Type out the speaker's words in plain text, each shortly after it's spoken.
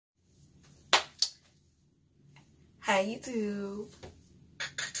Hi YouTube.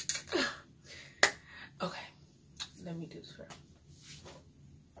 Okay, let me do this first.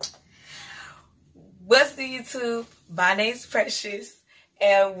 What's the YouTube? My name's Precious,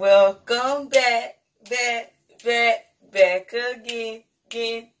 and welcome back again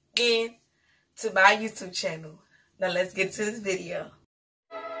to my YouTube channel. Now let's get to this video.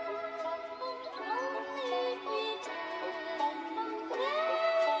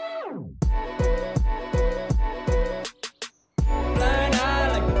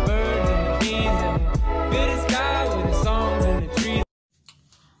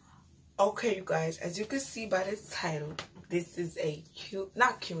 Okay, you guys, as you can see by this title, this is a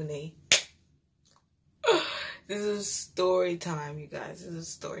not Q&A. This is story time, you guys. This is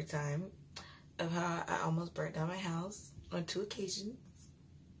story time of how I almost burnt down my house on 2 occasions.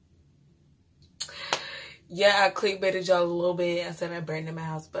 Yeah, I clickbaited y'all a little bit. I said I burned down my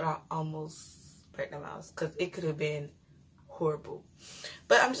house, but I almost burnt down my house because it could have been horrible.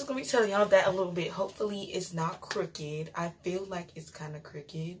 But I'm just going to be telling y'all that a little bit. Hopefully, it's not crooked. I feel like it's kind of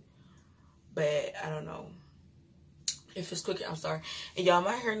crooked. But I don't know if it's crooked. I'm sorry. And y'all,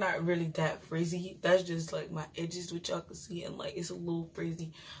 my hair not really that frizzy. That's just like my edges, which y'all can see, and like it's a little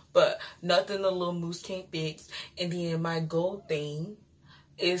frizzy, but nothing the little mousse can't fix. And then my gold thing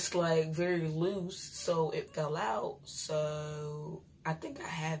is like very loose, so it fell out. So I think I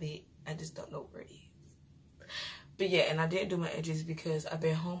have it. I just don't know where it is. But yeah, and I didn't do my edges because I've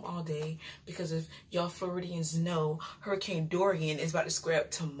been home all day. Because if y'all Floridians know, Hurricane Dorian is about to square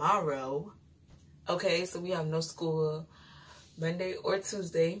up tomorrow. Okay, so we have no school Monday or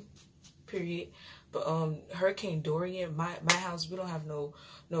Tuesday, period. But Hurricane Dorian, my house, we don't have no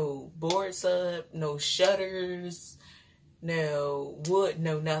boards up, no shutters, no wood,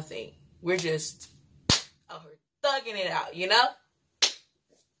 no nothing. We're just out here thugging it out, you know?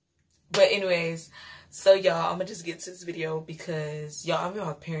 But anyways, so y'all, I'm gonna just get to this video because y'all, I'm in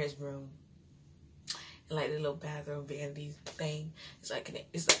my parents' room. And like the little bathroom vanity thing.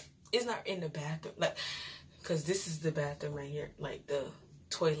 It's not in the bathroom, like, cause this is the bathroom right here, like the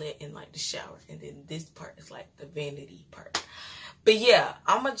toilet and like the shower, and then this part is like the vanity part. But yeah,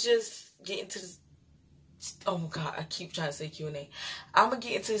 I'ma just get into this. Oh my god, I keep trying to say Q&A. I'ma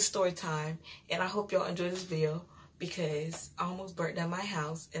get into the story time, and I hope y'all enjoy this video because I almost burnt down my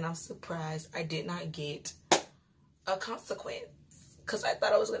house, and I'm surprised I did not get a consequence. Because I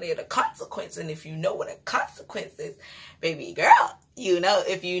thought I was going to get a consequence. And if you know what a consequence is, baby girl, you know.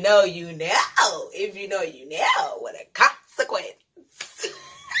 If you know, you know. If you know, you know what a consequence.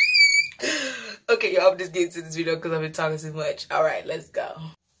 Okay, y'all, I'm just getting to this video because I've been talking too much. All right, let's go.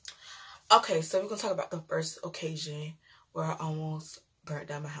 Okay, so we're going to talk about the first occasion where I almost burnt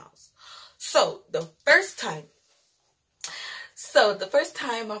down my house. So, the first time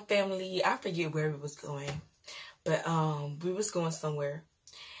my family, I forget where we was going. But we was going somewhere,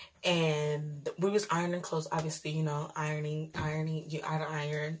 and we was ironing clothes. Obviously, you know, ironing. You gotta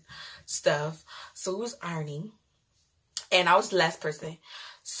iron stuff. So we was ironing, and I was the last person.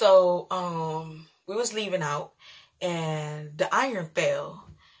 So we was leaving out, and the iron fell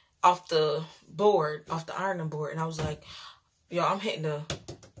off the board, off the ironing board, and I was like, yo, I'm hitting the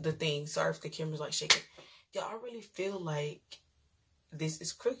thing. Sorry if the camera's like shaking. Yo, I really feel like this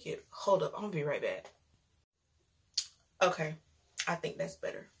is crooked. Hold up, I'm gonna be right back. Okay, I think that's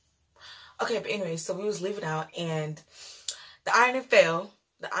better. Okay, but anyway, so we was leaving out, and the iron fell.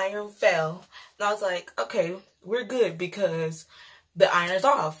 The iron fell, and I was like, okay, we're good because the iron's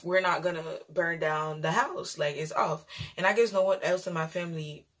off. We're not gonna burn down the house. Like, it's off. And I guess no one else in my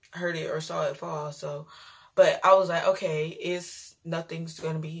family heard it or saw it fall. So, but I was like, okay, nothing's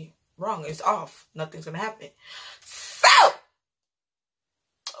gonna be wrong. It's off. Nothing's gonna happen. So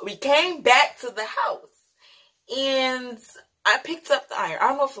we came back to the house. And I picked up the iron. I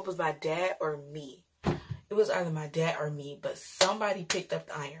don't know if it was my dad or me. It was either my dad or me, but somebody picked up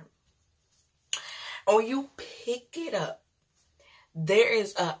the iron. And when you pick it up, there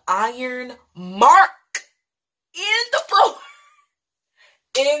is an iron mark in the floor.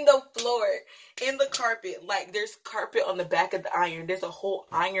 In the floor. In the carpet. Like, there's carpet on the back of the iron. There's a whole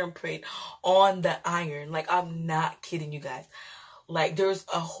iron print on the iron. Like, I'm not kidding you guys. Like, there's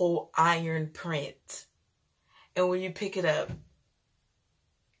a whole iron print. And when you pick it up,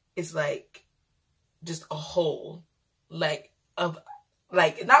 it's like just a hole, not a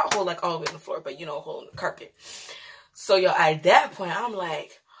hole like all the way on the floor, but you know, a hole in the carpet. So yo, at that point, I'm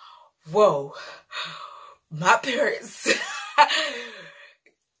like, whoa, my parents, that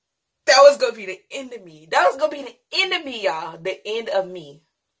was gonna be the end of me. That was gonna be the end of me, y'all. The end of me.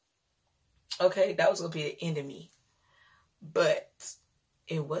 Okay, that was gonna be the end of me. But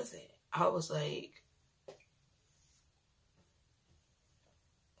it wasn't. I was like,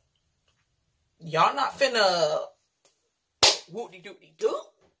 y'all not finna whoop-de-doop-de-doo.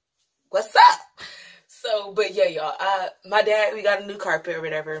 What's up? So, but yeah, y'all, my dad, we got a new carpet or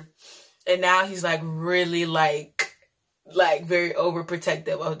whatever. And now he's like really like very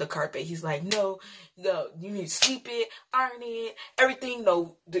overprotective of the carpet. He's like, no, you need to sweep it, iron it, everything.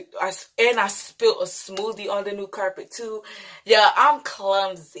 No, I spilled a smoothie on the new carpet too. Yeah, I'm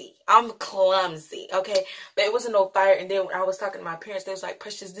clumsy, okay? But it wasn't no fire. And then when I was talking to my parents, they was like,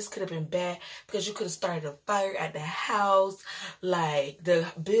 Precious, this could have been bad because you could have started a fire at the house, like the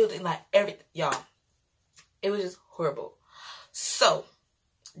building, like everything. Y'all, it was just horrible. So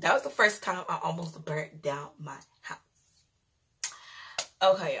that was the first time I almost burnt down my house.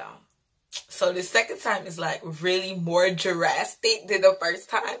 Okay, y'all. So the second time is like really more drastic than the first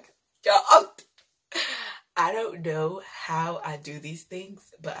time. Y'all, I don't know how I do these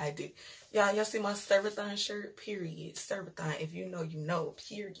things, but I do. Y'all see my Servathon shirt? Period. Servathon, if you know, you know.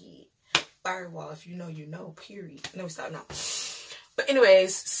 Period. Firewall, if you know, you know. Period. Let me stop now. But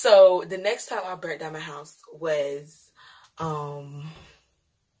anyways, so the next time I burnt down my house was, I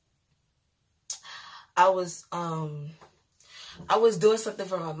was doing something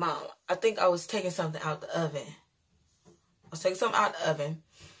for my mom. I think I was taking something out the oven.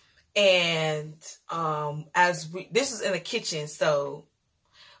 And this was in the kitchen, so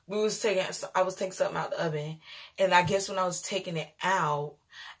I was taking something out the oven, and I guess when I was taking it out,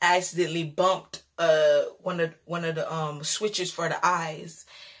 I accidentally bumped one of the switches for the eyes.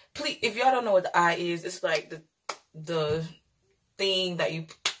 Please, if y'all don't know what the eye is, it's like the thing that you.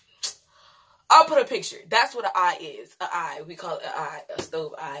 I'll put a picture. That's what an eye is. An eye. We call it an eye, a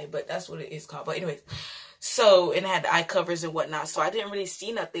stove eye, but that's what it is called. But anyways, so, and it had the eye covers and whatnot. So I didn't really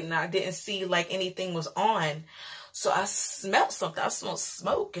see nothing. And I didn't see like anything was on. So I smelled something. I smelled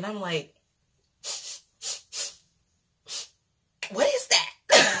smoke. And I'm like, what is that?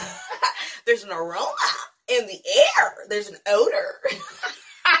 There's an aroma in the air. There's an odor.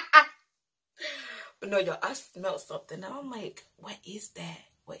 But no, y'all, I smelled something. And I'm like, what is that?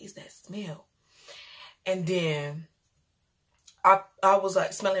 What is that smell? And then I was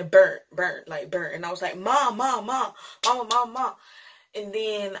like smelling burnt. And I was like, Mom. And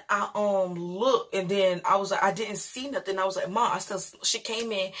then I looked, and then I was like, I didn't see nothing. I was like, Mom, she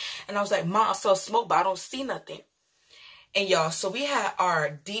came in, and I was like, Mom, I saw smoke, but I don't see nothing. And y'all, so we had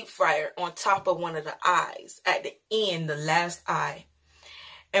our deep fryer on top of one of the eyes at the end, the last eye.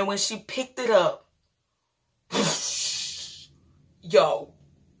 And when she picked it up, yo,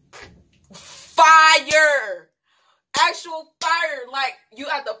 fire, actual fire. Like, you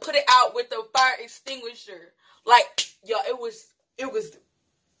have to put it out with the fire extinguisher. Like, y'all, it was,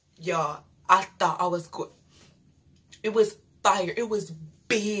 y'all, I thought I was good. It was fire. It was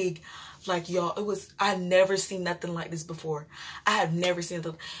big. Like, y'all, I never seen nothing like this before. I have never seen it.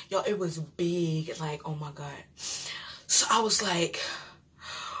 Y'all, it was big. Like, oh my God. So I was like,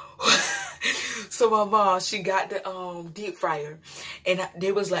 so my mom, she got the deep fryer, and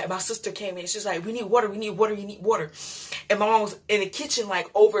they was like, my sister came in, she's like, we need water. And my mom was in the kitchen, like,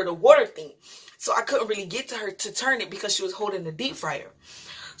 over the water thing. So I couldn't really get to her to turn it because she was holding the deep fryer.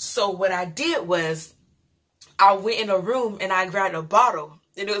 So what I did was, I went in a room and I grabbed a bottle,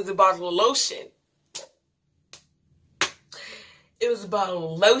 and it was a bottle of lotion.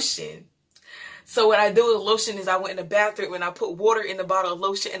 So what I do with lotion is I went in the bathroom and I put water in the bottle of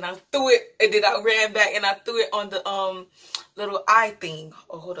lotion and I threw it, and then I ran back and I threw it on the little eye thing.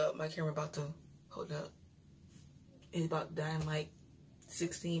 Oh, hold up, my camera about to, hold up. It's about to die in like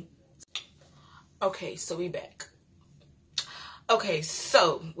 16. Okay, so we back. Okay,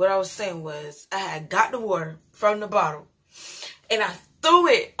 so what I was saying was I had got the water from the bottle and I threw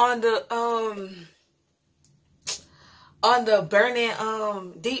it on the burning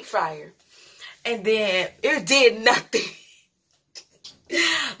deep fryer. And then it did nothing.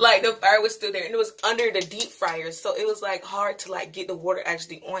 Like, the fire was still there, and it was under the deep fryer, so it was like hard to like get the water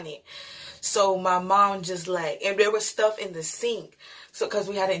actually on it. So my mom just like, and there was stuff in the sink, so because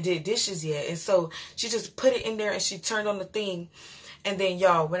we hadn't did dishes yet, and so she just put it in there and she turned on the thing. And then,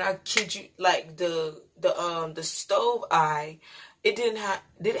 y'all, when I kid you, like the stove eye, did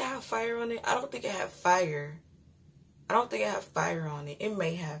it have fire on it? I don't think it had fire. I don't think it had fire on it. It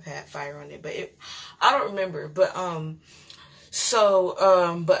may have had fire on it, but I don't remember. But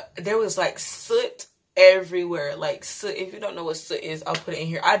but there was like soot everywhere. Like soot. If you don't know what soot is, I'll put it in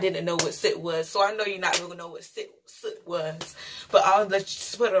here. I didn't know what soot was, so I know you're not gonna know what soot was. But I'll let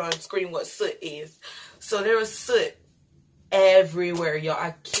you put it on screen what soot is. So there was soot everywhere, y'all.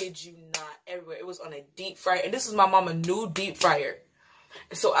 I kid you not, everywhere. It was on a deep fryer, and this is my mama's new deep fryer.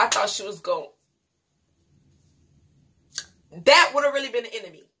 So I thought she was going. That would have really been an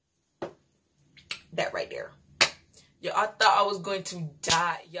enemy. That right there. Yo, I thought I was going to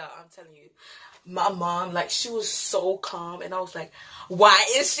die. Yo, I'm telling you. My mom, like, she was so calm. And I was like, why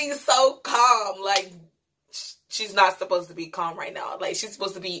is she so calm? Like, she's not supposed to be calm right now. Like, she's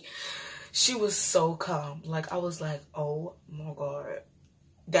supposed to be... She was so calm. Like, I was like, oh, my God.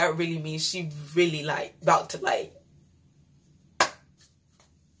 That really means she really, like, about to, like...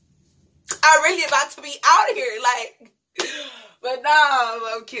 I'm really about to be out of here. Like, but no,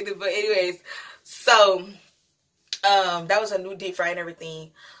 I'm kidding. But anyways, so... that was a new deep fry and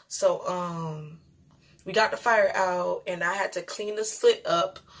everything. So, we got the fire out and I had to clean the slit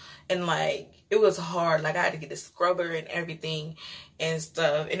up and like, it was hard. Like I had to get the scrubber and everything and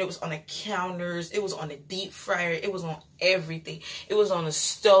stuff. And it was on the counters. It was on the deep fryer. It was on everything. It was on the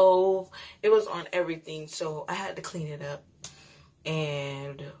stove. It was on everything. So I had to clean it up.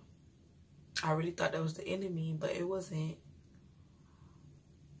 And I really thought that was the end of me, but it wasn't.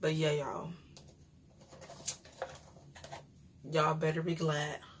 But yeah, y'all. Y'all better be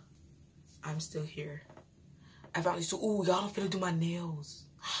glad I'm still here. I finally said, ooh, y'all, I'm finna do my nails.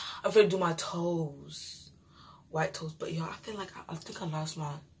 I'm finna do my toes. White toes. But y'all, I feel like I think I lost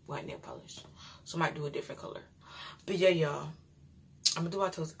my white nail polish. So I might do a different color. But yeah, y'all. I'm gonna do my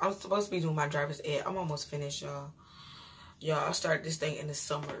toes. I'm supposed to be doing my driver's ed. I'm almost finished, y'all. Y'all, I started this thing in the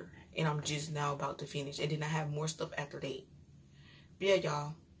summer. And I'm just now about to finish. And then I have more stuff after that. But yeah,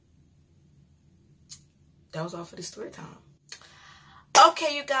 y'all. That was all for the story time.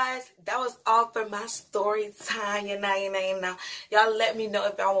 Okay, you guys, that was all for my story time. You know. Y'all let me know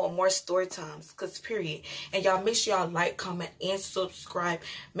if y'all want more story times, because period. And y'all make sure y'all like, comment, and subscribe.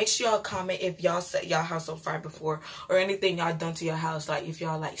 Make sure y'all comment if y'all set y'all house on fire before, or anything y'all done to your house. Like if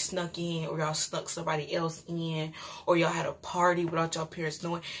y'all like snuck in, or y'all snuck somebody else in, or y'all had a party without y'all parents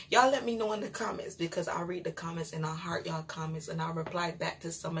knowing. Y'all let me know in the comments, because I read the comments and I heart y'all comments and I'll reply back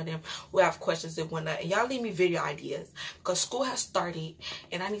to some of them who have questions and whatnot. And y'all leave me video ideas, because school has started.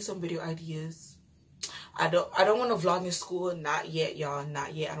 And I need some video ideas. I don't want to vlog in school. Not yet, y'all.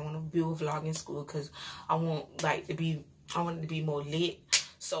 Not yet. I don't want to do a vlog in school because I want it to be more lit.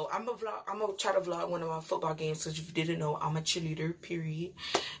 So I'm gonna try to vlog one of my football games. Because if you didn't know, I'm a cheerleader, period.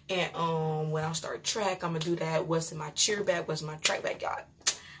 And when I start track, I'm gonna do that. What's in my cheer bag? What's in my track bag, y'all?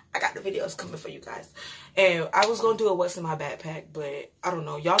 I got the videos coming for you guys. And I was going to do a what's in my backpack, but I don't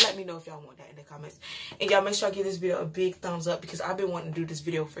know. Y'all let me know if y'all want that in the comments. And y'all make sure I give this video a big thumbs up, because I've been wanting to do this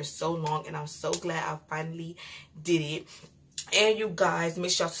video for so long. And I'm so glad I finally did it. And you guys,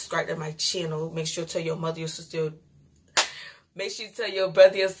 make sure y'all subscribe to my channel. Make sure to tell your mother, your sister. Make sure you tell your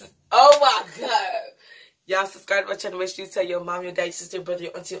brother, your sister. Oh my God. Y'all subscribe to my channel. Make sure you tell your mom, your dad, your sister, your brother,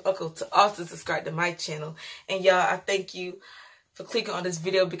 your auntie, your uncle to also subscribe to my channel. And y'all, I thank you for clicking on this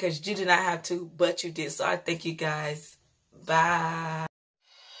video, because you did not have to, but you did. So I thank you guys. Bye.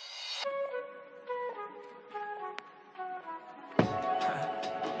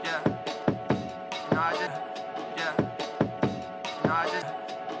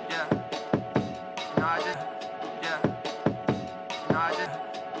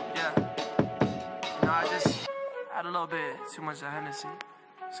 Had a little bit too much of Hennessy.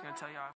 Just gonna tell y'all.